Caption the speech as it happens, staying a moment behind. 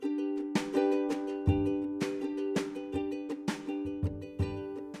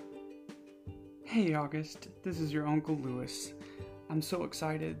Hey August, this is your Uncle Lewis. I'm so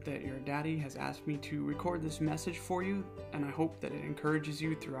excited that your daddy has asked me to record this message for you, and I hope that it encourages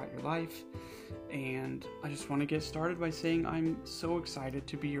you throughout your life. And I just want to get started by saying I'm so excited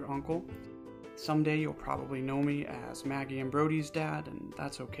to be your uncle. Someday you'll probably know me as Maggie and Brody's dad, and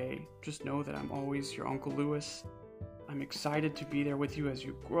that's okay. Just know that I'm always your Uncle Lewis. I'm excited to be there with you as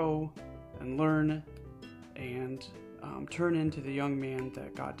you grow and learn and turn into the young man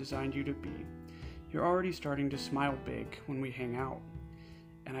that God designed you to be. You're already starting to smile big when we hang out,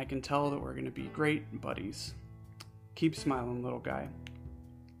 and I can tell that we're going to be great buddies. Keep smiling, little guy.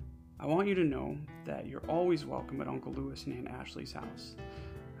 I want you to know that you're always welcome at Uncle Lewis and Aunt Ashley's house.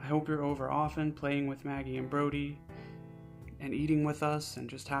 I hope you're over often playing with Maggie and Brody and eating with us and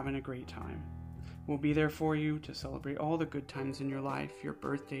just having a great time. We'll be there for you to celebrate all the good times in your life, your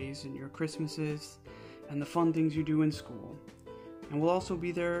birthdays and your Christmases, and the fun things you do in school. And we'll also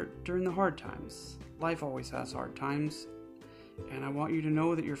be there during the hard times. Life always has hard times, and I want you to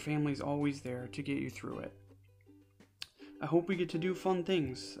know that your family's always there to get you through it. I hope we get to do fun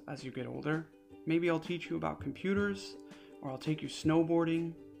things as you get older. Maybe I'll teach you about computers, or I'll take you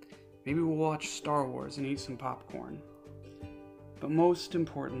snowboarding. Maybe we'll watch Star Wars and eat some popcorn. But most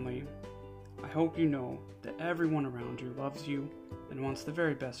importantly, I hope you know that everyone around you loves you and wants the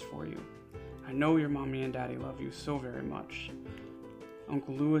very best for you. I know your mommy and daddy love you so very much.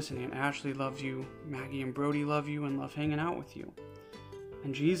 Uncle Lewis and Aunt Ashley love you, Maggie and Brody love you and love hanging out with you.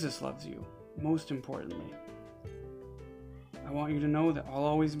 And Jesus loves you, most importantly. I want you to know that I'll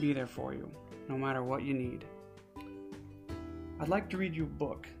always be there for you, no matter what you need. I'd like to read you a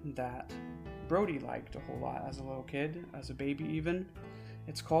book that Brody liked a whole lot as a little kid, as a baby even.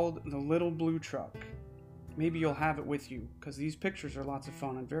 It's called The Little Blue Truck. Maybe you'll have it with you, because these pictures are lots of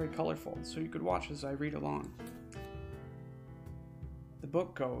fun and very colorful, so you could watch as I read along. The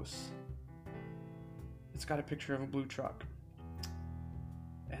book goes, it's got a picture of a blue truck,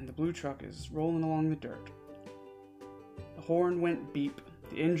 and the blue truck is rolling along the dirt. The horn went beep,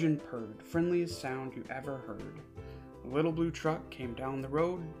 the engine purred, friendliest sound you ever heard. The little blue truck came down the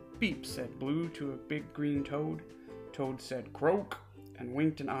road, beep, said Blue to a big green toad. Toad said croak, and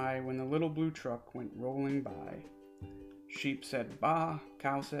winked an eye when the little blue truck went rolling by. Sheep said baa,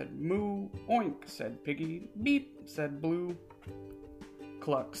 cow said moo, oink, said piggy, beep, said Blue.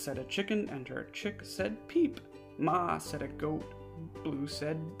 Cluck, said a chicken, and her chick said peep. Ma, said a goat, Blue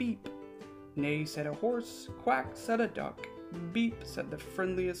said beep. Neigh, said a horse, quack, said a duck, beep, said the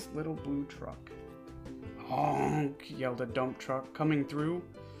friendliest little blue truck. Honk, yelled a dump truck coming through.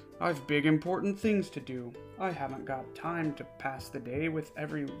 I've big important things to do. I haven't got time to pass the day with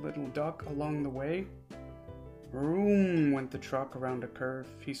every little duck along the way. Vroom went the truck around a curve.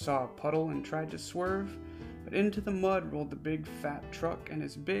 He saw a puddle and tried to swerve, but into the mud rolled the big fat truck, and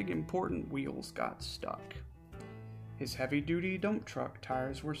his big important wheels got stuck. His heavy-duty dump truck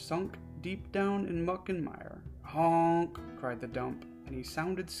tires were sunk deep down in muck and mire. Honk, cried the dump, and he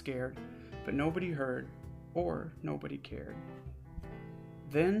sounded scared, but nobody heard, or nobody cared.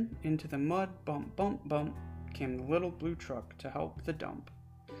 Then, into the mud, bump, bump, bump, came the little blue truck to help the dump.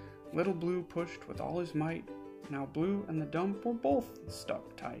 Little Blue pushed with all his might. Now Blue and the dump were both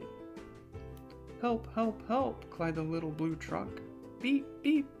stuck tight. Help, help, help, cried the little blue truck. Beep,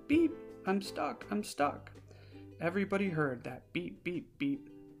 beep, beep, I'm stuck, I'm stuck. Everybody heard that beep, beep,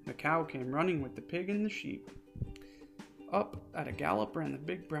 beep. The cow came running with the pig and the sheep. Up at a gallop ran the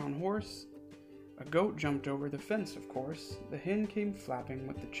big brown horse. A goat jumped over the fence, of course. The hen came flapping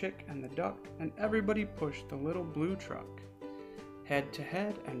with the chick and the duck, and everybody pushed the little blue truck. Head to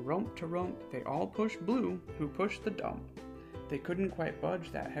head and rump to rump, they all pushed Blue, who pushed the dump. They couldn't quite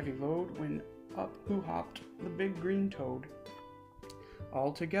budge that heavy load when up who hopped the big green toad.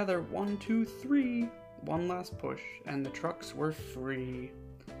 All together, 1, 2, 3, one last push, and the trucks were free.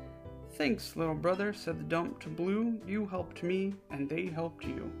 Thanks, little brother, said the dump to Blue. You helped me, and they helped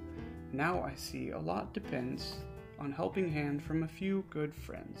you. Now I see a lot depends on helping hand from a few good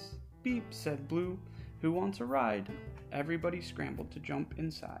friends. Beep, said Blue, who wants a ride? Everybody scrambled to jump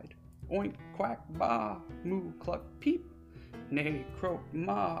inside. Oink, quack, baa, moo, cluck, peep, neigh, croak,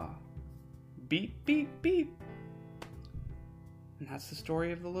 ma, beep, beep, beep. And that's the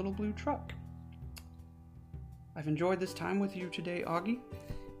story of the little blue truck. I've enjoyed this time with you today, Augie,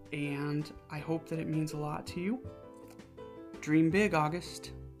 and I hope that it means a lot to you. Dream big,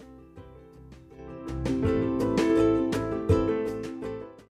 August.